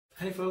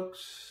Hey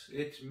folks,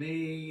 it's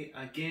me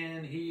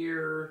again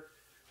here.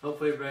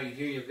 Hopefully everybody can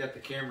hear you. I've got the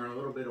camera a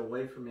little bit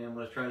away from me. I'm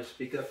going to try to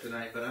speak up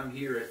tonight, but I'm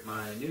here at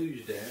my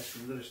news desk.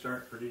 I'm going to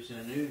start producing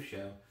a news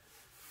show.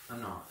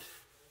 I'm not.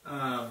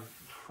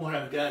 What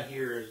I've got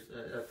here is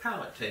a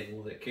pallet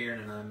table that Karen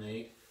and I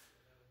made.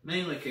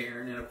 Mainly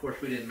Karen, and of course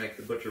we didn't make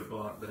the butcher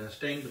block, but I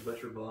stained the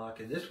butcher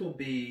block, and this will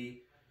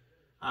be,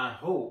 I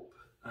hope,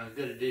 a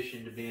good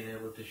addition to being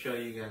able to show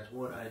you guys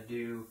what I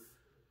do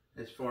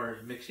as far as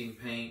mixing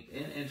paint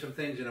and some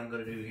things that I'm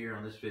going to do here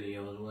on this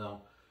video as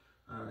well.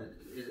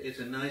 It's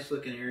a nice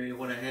looking area.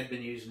 What I had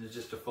been using is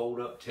just a fold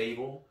up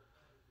table,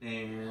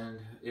 and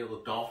it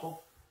looked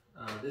awful.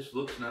 This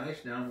looks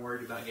nice. Now I'm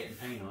worried about getting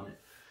paint on it.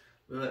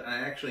 But I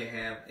actually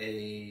have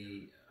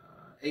a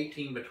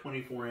 18 by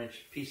 24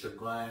 inch piece of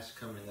glass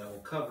coming that will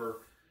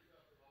cover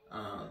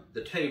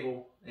the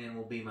table and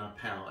will be my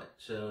palette.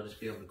 So I'll just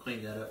be able to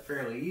clean that up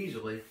fairly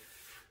easily.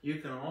 You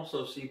can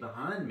also see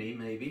behind me,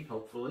 maybe,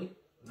 hopefully,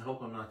 I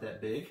hope I'm not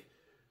that big,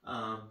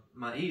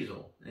 my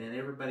easel. And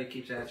everybody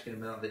keeps asking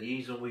about the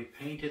easel. We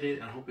painted it.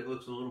 I hope it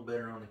looks a little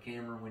better on the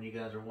camera when you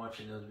guys are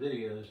watching those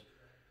videos.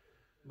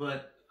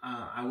 But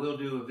I will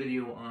do a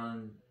video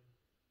on,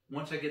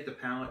 once I get the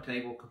palette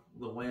table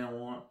the way I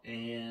want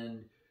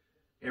and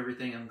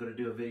everything, I'm going to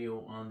do a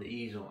video on the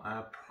easel.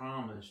 I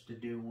promise to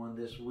do one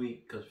this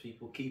week because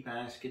people keep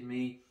asking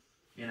me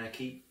and I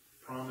keep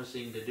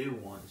promising to do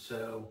one.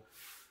 So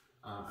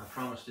I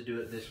promise to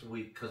do it this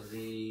week because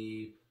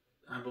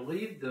I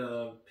believe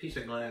the piece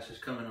of glass is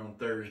coming on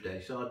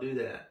Thursday. So I'll do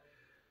that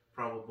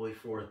probably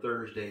for a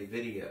Thursday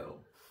video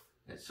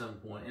at some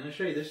point. And I'll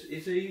show you this.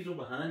 It's an easel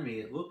behind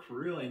me. It looks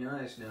really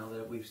nice now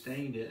that we've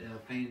stained it and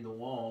I've painted the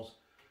walls.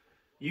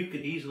 You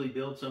could easily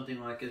build something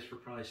like this for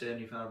probably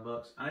 75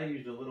 bucks. I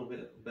used a little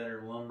bit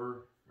better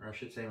lumber, or I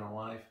should say my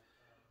wife.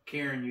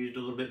 Karen used a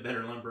little bit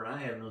better lumber. I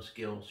have no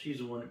skills. She's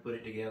the one that put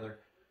it together.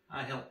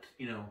 I helped,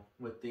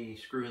 with the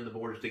screwing the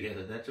boards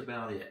together. That's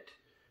about it.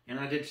 And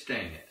I did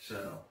stain it,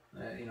 so,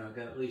 I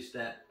got at least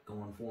that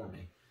going for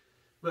me.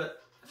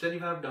 But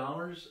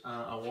 $75,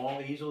 a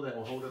wall easel that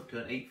will hold up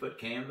to an 8-foot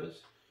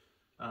canvas,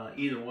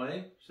 either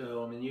way.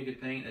 So, you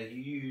could paint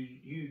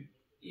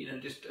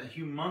just a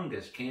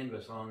humongous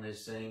canvas on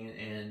this thing,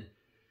 and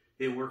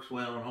it works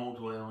well and holds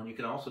well. And you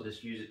can also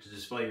just use it to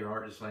display your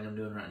art, just like I'm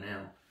doing right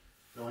now.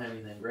 Don't have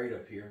anything great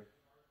up here,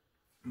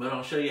 but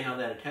I'll show you how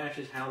that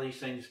attaches, how these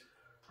things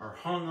are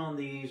hung on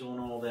the easel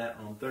and all that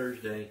on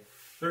Thursday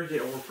or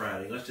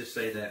Friday. Let's just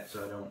say that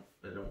so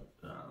I don't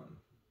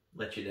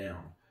let you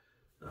down.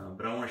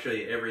 But I want to show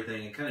you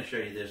everything and kind of show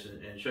you this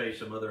and show you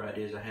some other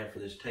ideas I have for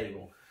this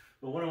table.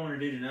 But what I want to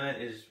do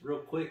tonight is real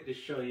quick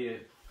just show you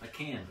a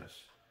canvas.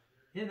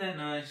 Isn't that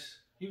nice?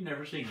 You've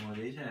never seen one of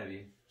these, have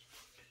you?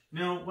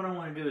 No, what I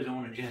want to do is I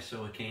want to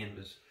gesso a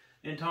canvas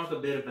and talk a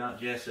bit about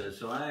gesso.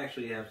 So I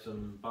actually have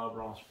some Bob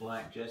Ross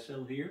black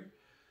gesso here.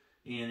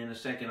 And in a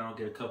second I'll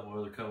get a couple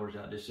other colors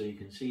out just so you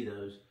can see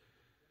those.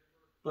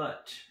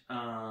 But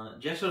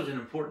gesso is an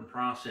important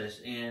process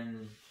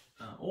in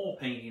oil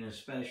painting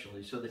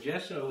especially. So the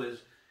gesso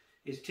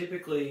is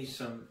typically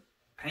some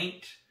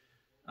paint,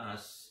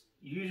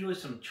 usually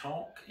some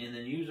chalk, and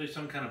then usually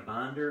some kind of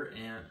binder.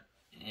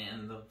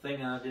 And the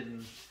thing I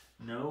didn't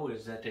know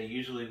is that they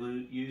usually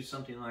use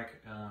something like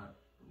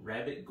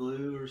rabbit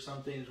glue or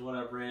something is what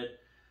I've read.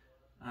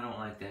 I don't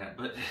like that,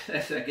 but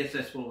I guess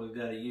that's what we've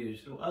got to use.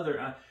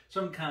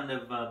 Some kind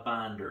of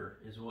binder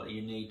is what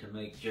you need to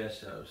make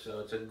gesso. So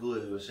it's a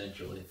glue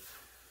essentially.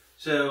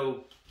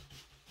 So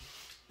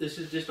this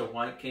is just a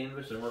white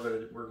canvas, and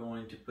we're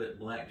going to put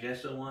black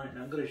gesso on it.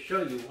 And I'm going to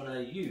show you what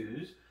I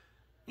use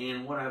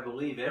and what I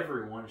believe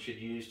everyone should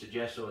use to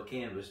gesso a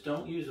canvas.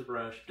 Don't use a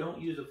brush. Don't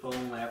use a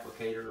foam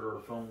applicator or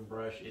a foam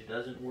brush. It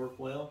doesn't work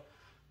well.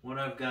 What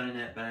I've got in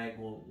that bag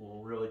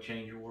will really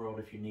change your world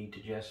if you need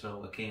to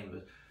gesso a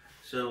canvas.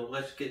 So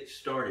let's get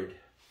started.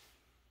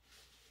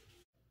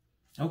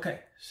 Okay,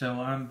 so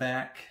I'm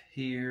back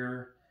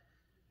here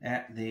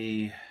at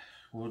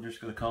we're just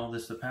going to call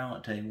this the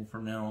palette table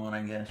from now on,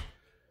 I guess.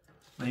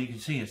 Well, you can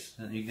see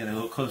you get a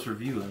little closer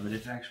view of it.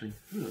 It's actually,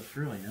 it's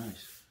really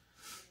nice.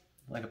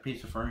 Like a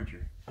piece of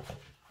furniture.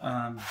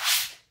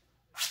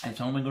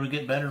 It's only going to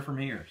get better from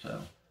here.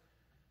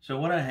 So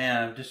what I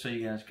have, just so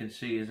you guys can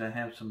see, is I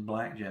have some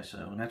black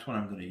gesso, and that's what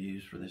I'm going to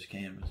use for this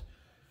canvas.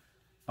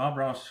 Bob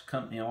Ross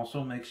Company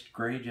also makes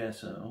gray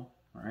gesso,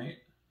 right?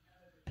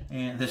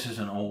 And this is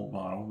an old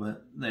bottle,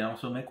 but they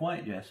also make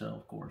white gesso,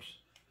 of course.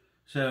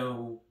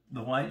 So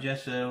the white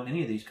gesso,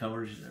 any of these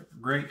colors are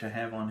great to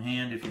have on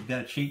hand. If you've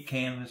got a cheap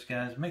canvas,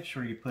 guys, make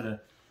sure you put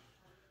at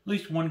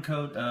least one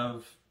coat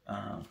of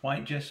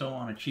white gesso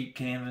on a cheap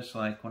canvas.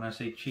 Like when I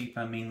say cheap,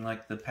 I mean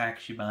like the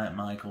packs you buy at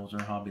Michael's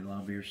or Hobby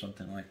Lobby or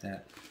something like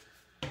that.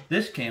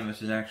 This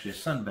canvas is actually a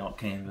Sunbelt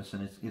canvas,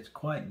 and it's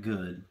quite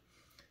good.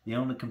 The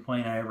only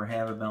complaint I ever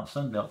have about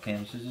Sunbelt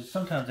canvases is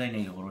sometimes they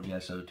need a little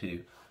gesso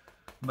too.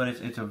 But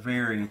it's a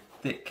very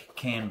thick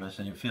canvas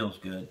and it feels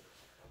good.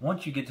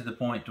 Once you get to the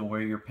point to where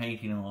you're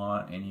painting a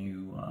lot and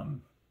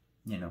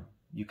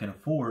you can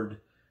afford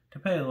to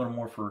pay a little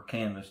more for a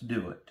canvas,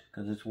 do it,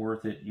 because it's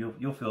worth it.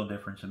 You'll feel a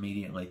difference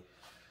immediately.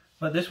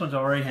 But this one's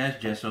already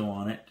has gesso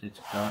on it. It's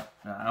got,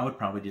 I would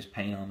probably just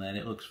paint on that.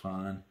 It looks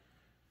fine.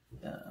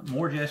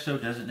 More gesso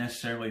doesn't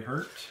necessarily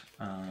hurt,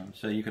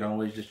 so you could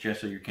always just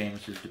gesso your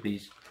canvases to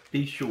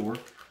be sure.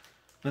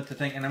 But the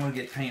thing, and I'm going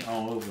to get paint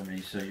all over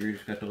me, so you're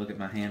just got to look at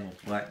my hand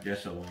with black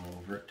gesso all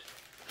over it.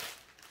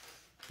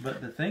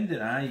 But the thing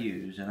that I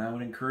use, and I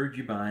would encourage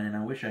you buying, and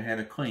I wish I had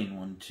a clean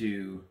one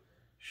to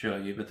show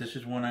you, but this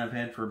is one I've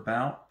had for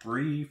about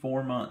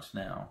 3-4 months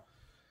now,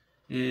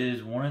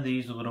 is one of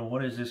these little,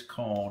 what is this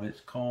called? It's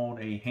called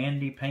a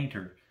handy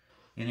painter,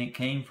 and it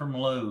came from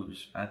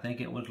Lowe's. I think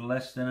it was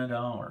less than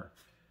 $1,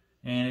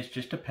 and it's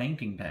just a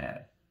painting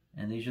pad.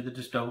 And these are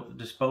the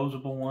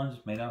disposable ones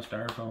made out of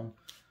styrofoam.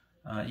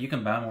 You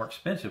can buy more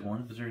expensive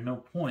ones, but there's no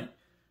point.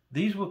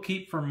 These will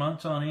keep for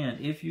months on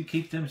end if you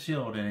keep them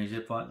sealed in a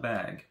Ziploc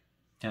bag.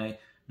 Okay.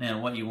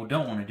 Now, what you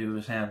don't want to do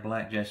is have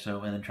black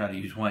gesso and then try to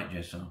use white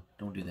gesso.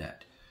 Don't do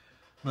that.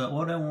 But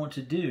what I want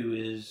to do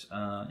is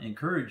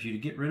encourage you to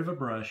get rid of a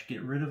brush,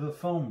 get rid of a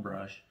foam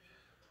brush,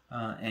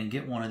 and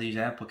get one of these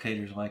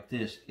applicators like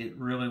this. It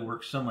really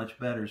works so much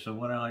better. So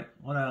what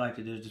I like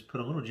to do is just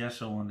put a little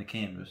gesso on the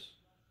canvas,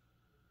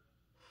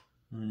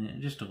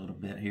 and just a little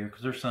bit here,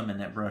 because there's some in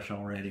that brush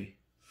already.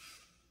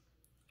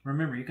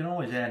 Remember, you can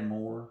always add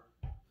more.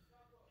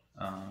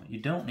 You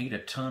don't need a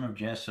ton of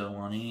gesso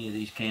on any of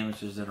these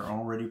canvases that are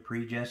already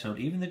pre-gessoed.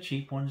 Even the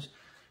cheap ones,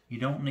 you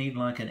don't need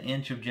like an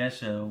inch of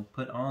gesso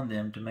put on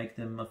them to make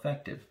them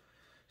effective.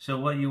 So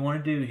what you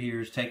want to do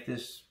here is take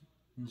this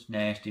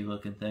nasty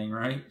looking thing,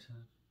 right?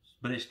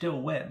 But it's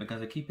still wet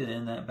because I keep it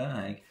in that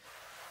bag.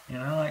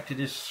 And I like to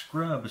just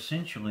scrub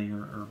essentially,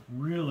 or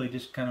really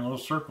just kind of little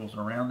circles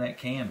around that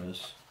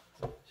canvas.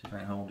 See if I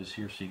can hold this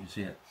here so you can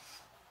see it.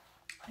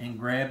 And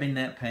grabbing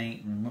that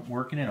paint and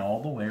working it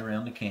all the way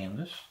around the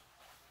canvas.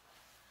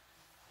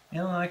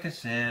 And like I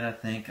said, I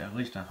think, at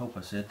least I hope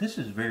I said, this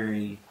is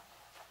very,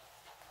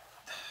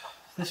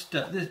 this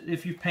stuff,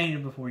 if you've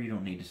painted before, you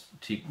don't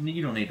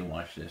need to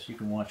watch this. You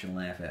can watch and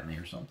laugh at me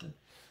or something.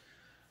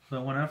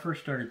 But when I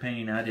first started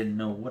painting, I didn't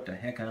know what the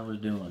heck I was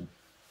doing.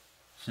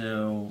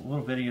 So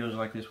little videos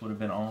like this would have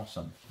been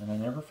awesome. And I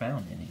never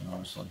found any,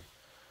 honestly.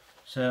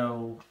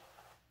 So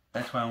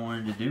that's why I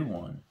wanted to do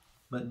one.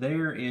 But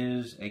there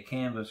is a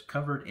canvas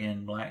covered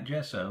in black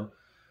gesso.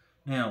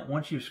 Now,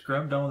 once you've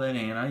scrubbed all that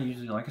in, I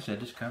usually, like I said,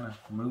 just kind of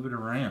move it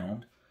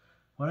around.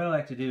 What I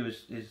like to do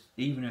is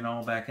even it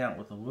all back out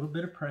with a little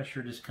bit of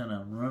pressure, just kind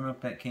of run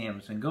up that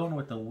canvas and going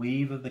with the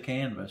weave of the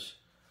canvas.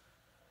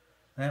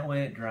 That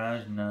way it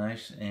dries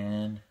nice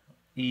and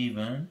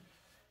even.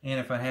 And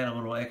if I had a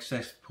little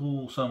excess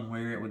pool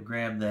somewhere, it would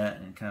grab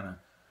that and kind of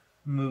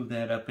move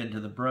that up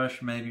into the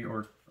brush maybe,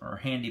 or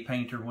handy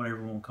painter, whatever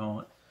you want to call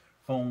it.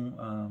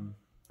 Foam,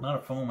 not a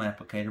foam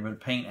applicator, but a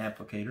paint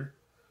applicator.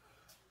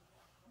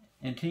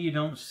 Until you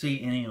don't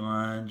see any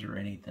lines or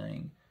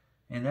anything.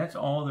 And that's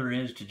all there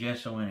is to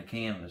gesso in a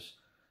canvas.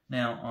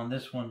 Now, on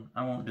this one,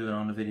 I won't do it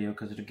on the video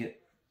because it'll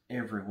get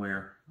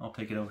everywhere. I'll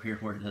take it over here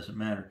where it doesn't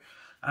matter.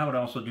 I would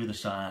also do the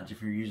sides if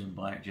you're using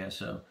black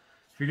gesso.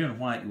 If you're doing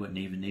white, you wouldn't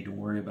even need to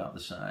worry about the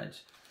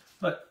sides.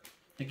 But,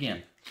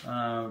 again,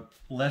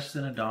 less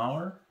than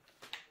 $1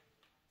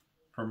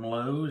 from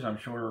Lowe's. I'm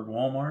sure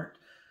Walmart,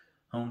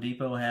 Home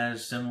Depot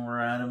has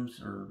similar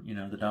items, or, you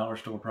know, the dollar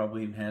store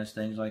probably even has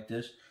things like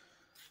this.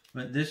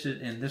 But this is,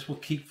 and this will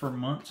keep for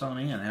months on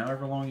end,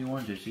 however long you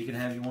want to. So you can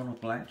have your one with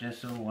black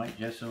gesso, white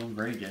gesso, and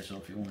gray gesso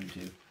if you wanted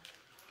to.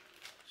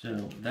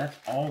 So that's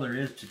all there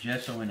is to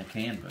gesso in a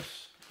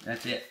canvas.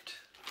 That's it.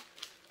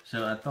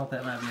 So I thought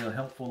that might be a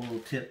helpful little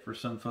tip for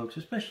some folks,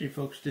 especially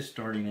folks just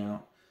starting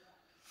out.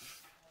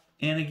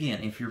 And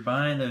again, if you're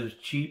buying those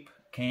cheap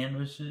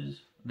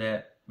canvases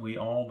that we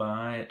all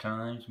buy at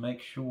times,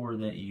 make sure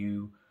that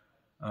you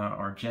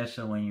are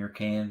gessoing your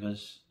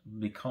canvas,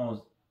 because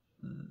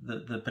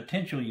the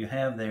potential you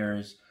have there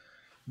is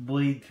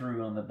bleed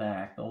through on the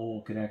back. The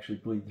oil could actually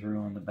bleed through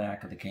on the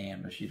back of the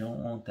canvas. You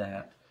don't want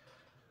that.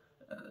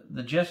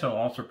 The gesso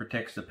also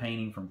protects the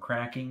painting from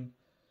cracking.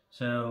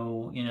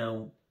 So, you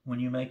know,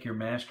 when you make your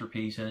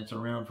masterpiece and it's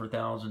around for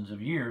thousands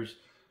of years,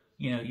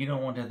 you know, you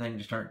don't want that thing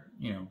to start,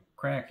 you know,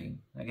 cracking.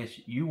 I guess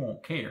you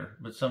won't care,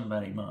 but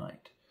somebody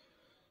might.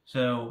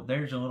 So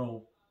there's a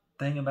little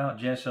thing about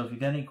gesso. If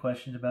you've got any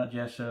questions about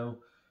gesso,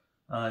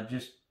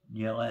 just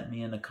yell at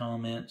me in the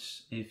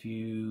comments. If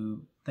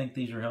you think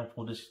these are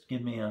helpful, just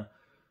give me a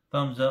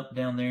thumbs up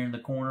down there in the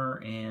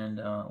corner, and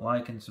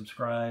like and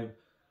subscribe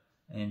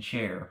and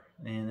share.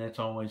 And that's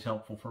always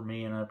helpful for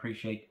me, and I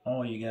appreciate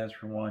all you guys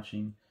for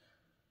watching.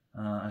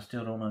 I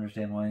still don't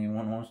understand why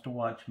anyone wants to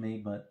watch me,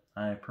 but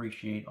I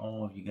appreciate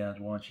all of you guys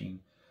watching.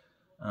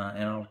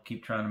 And I'll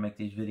keep trying to make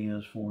these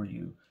videos for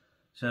you.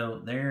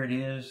 So there it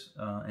is.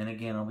 And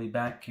again, I'll be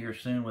back here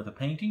soon with a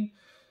painting.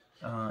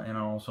 And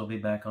I'll also be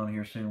back on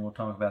here soon. We'll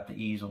talk about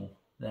the easel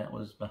that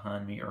was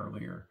behind me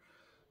earlier,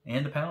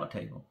 and the palette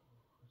table.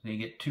 So you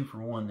get 2 for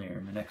 1 there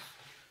in the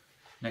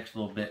next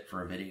little bit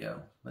for a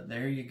video. But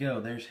there you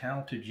go. There's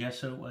how to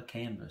gesso a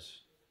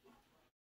canvas.